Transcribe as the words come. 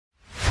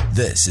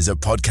This is a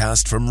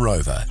podcast from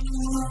Rover.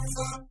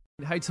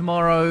 Hey,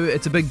 tomorrow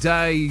it's a big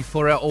day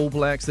for our All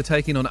Blacks. They're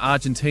taking on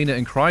Argentina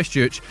in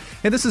Christchurch.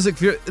 And this is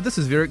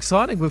very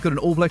exciting. We've got an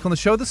All Black on the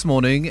show this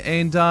morning,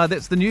 and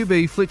that's the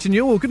newbie, Fletcher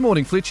Newell. Good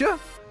morning, Fletcher.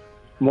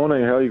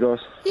 Morning, how are you guys?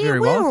 Yeah, Very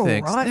we're well, all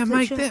thanks. right, Now,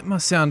 mate, Fletcher. that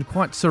must sound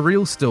quite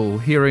surreal still,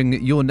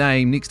 hearing your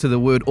name next to the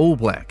word All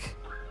Black.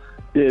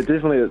 Yeah,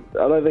 definitely.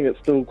 I don't think it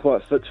still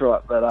quite fits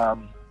right, but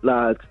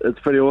it's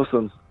pretty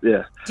awesome.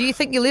 Yeah. Do you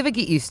think you'll ever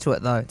get used to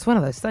it, though? It's one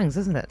of those things,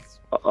 isn't it?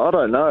 I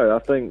don't know. I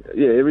think,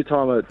 every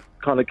time it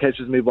kind of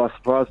catches me by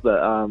surprise, but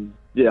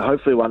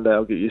hopefully one day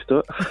I'll get used to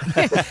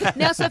it.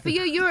 Now, so for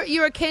you,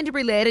 you're a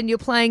Canterbury lad and you're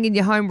playing in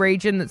your home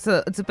region.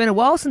 It's been a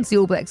while since the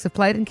All Blacks have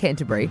played in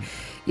Canterbury.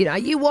 You know, are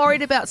you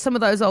worried about some of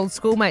those old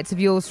schoolmates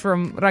of yours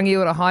from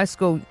Rangiora High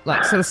School,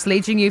 like sort of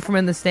sledging you from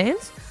in the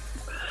stands?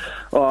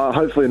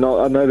 Hopefully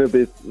not. I know there'll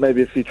be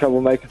maybe a few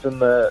troublemakers in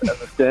the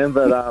stand,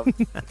 but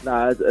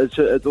it's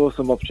an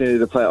awesome opportunity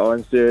to play at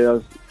Orange Theory. I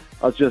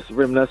was just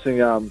reminiscing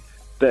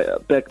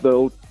back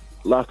the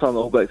last time the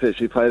All Blacks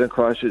actually played in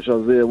Christchurch. I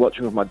was there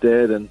watching with my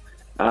dad, and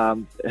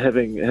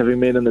having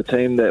men in the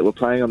team that were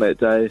playing on that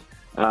day,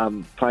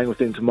 playing with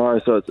them tomorrow,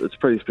 so it's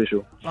pretty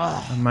special.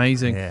 Oh,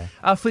 amazing.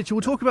 Yeah. Fletcher,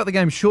 we'll talk about the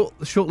game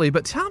shortly,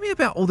 but tell me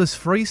about all this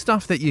free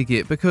stuff that you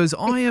get, because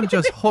I am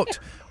just hooked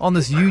on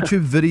this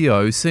YouTube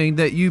video seeing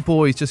that you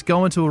boys just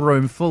go into a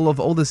room full of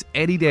all this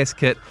Adidas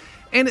kit.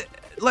 And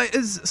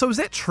is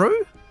that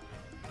true?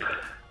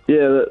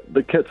 Yeah,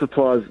 the kit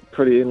supply is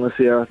pretty endless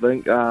here, I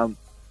think.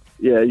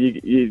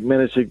 You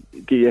manage to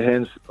get your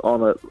hands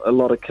on a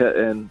lot of kit,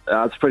 and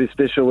it's pretty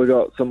special. We've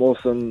got some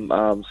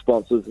awesome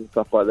sponsors and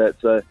stuff like that,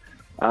 so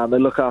they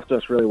look after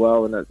us really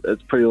well, and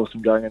it's pretty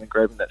awesome going in and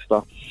grabbing that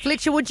stuff.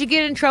 Fletcher, would you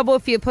get in trouble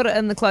if you put it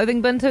in the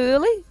clothing bin too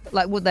early?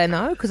 Like, would they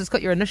know? Because it's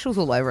got your initials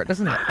all over it,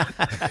 doesn't it?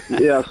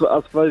 Yeah,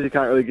 I suppose you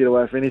can't really get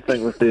away from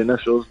anything with the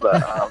initials,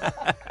 but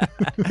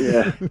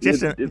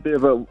you'd be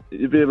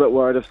a bit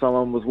worried if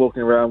someone was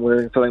walking around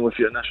wearing something with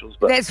your initials.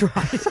 But That's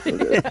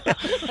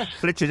right.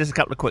 Fletcher, just a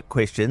couple of quick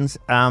questions.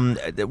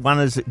 One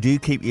is, do you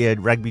keep your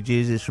rugby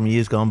jerseys from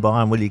years gone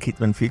by, and will you keep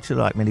them in future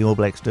like many All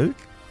Blacks do?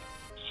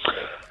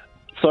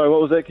 Sorry,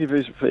 what was that? Can you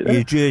please repeat that?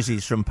 Your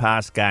jerseys from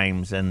past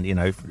games, and,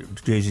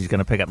 jerseys going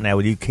to pick up now.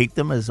 Will you keep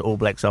them, as All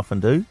Blacks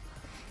often do?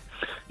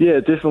 Yeah,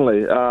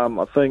 definitely.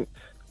 I think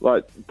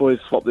boys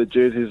swap their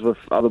jerseys with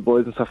other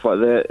boys and stuff like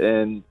that,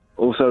 and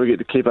also we get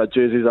to keep our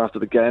jerseys after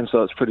the game,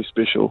 so it's pretty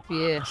special.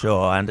 Yeah.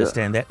 Sure, I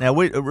understand that. Now,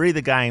 we're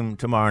the game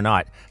tomorrow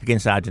night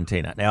against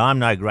Argentina. Now, I'm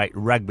no great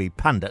rugby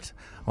pundit,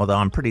 although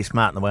I'm pretty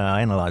smart in the way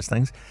I analyse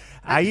things.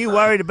 Are you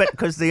worried a bit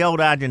because the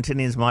old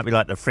Argentinians might be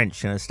like the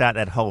French, start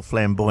that whole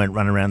flamboyant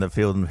run around the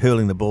field and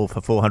hurling the ball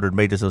for 400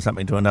 metres or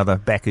something to another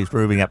back who's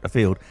moving up the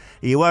field?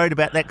 Are you worried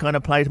about that kind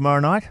of play tomorrow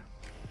night?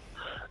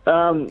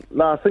 No,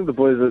 I think the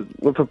boys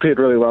we're prepared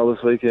really well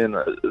this weekend.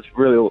 It's a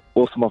really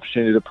awesome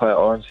opportunity to play at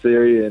Orange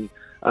Theory, and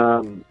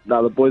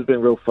the boys have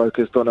been real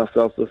focused on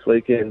ourselves this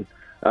weekend.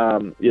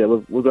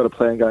 We've got a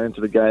plan going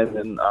into the game,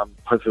 and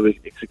hopefully we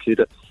can execute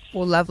it.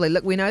 Well, lovely.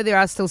 Look, we know there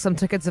are still some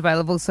tickets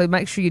available, so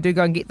make sure you do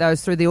go and get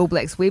those through the All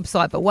Blacks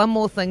website. But one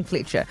more thing,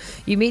 Fletcher.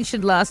 You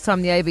mentioned last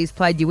time the AVs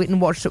played, you went and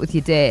watched it with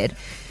your dad.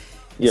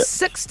 Yep.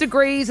 6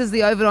 degrees is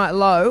the overnight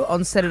low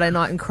on Saturday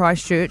night in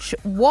Christchurch.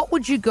 What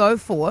would you go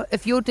for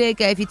if your dad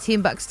gave you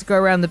 $10 to go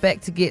around the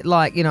back to get,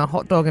 a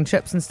hot dog and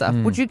chips and stuff?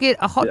 Would you get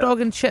a hot dog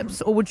and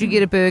chips, or would you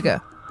get a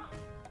burger?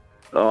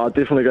 Oh, I'd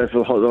definitely go for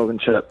the hot dog and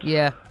chips.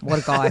 Yeah, what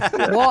a guy.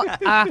 What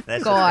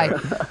a guy.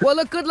 Well,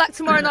 look, good luck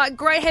tomorrow night.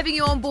 Great having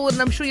you on board,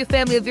 and I'm sure your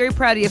family are very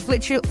proud of you.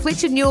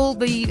 Fletcher Newell,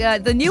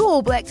 the new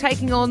All Black,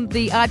 taking on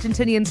the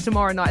Argentinians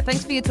tomorrow night.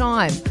 Thanks for your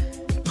time.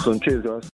 Awesome. Cheers, guys.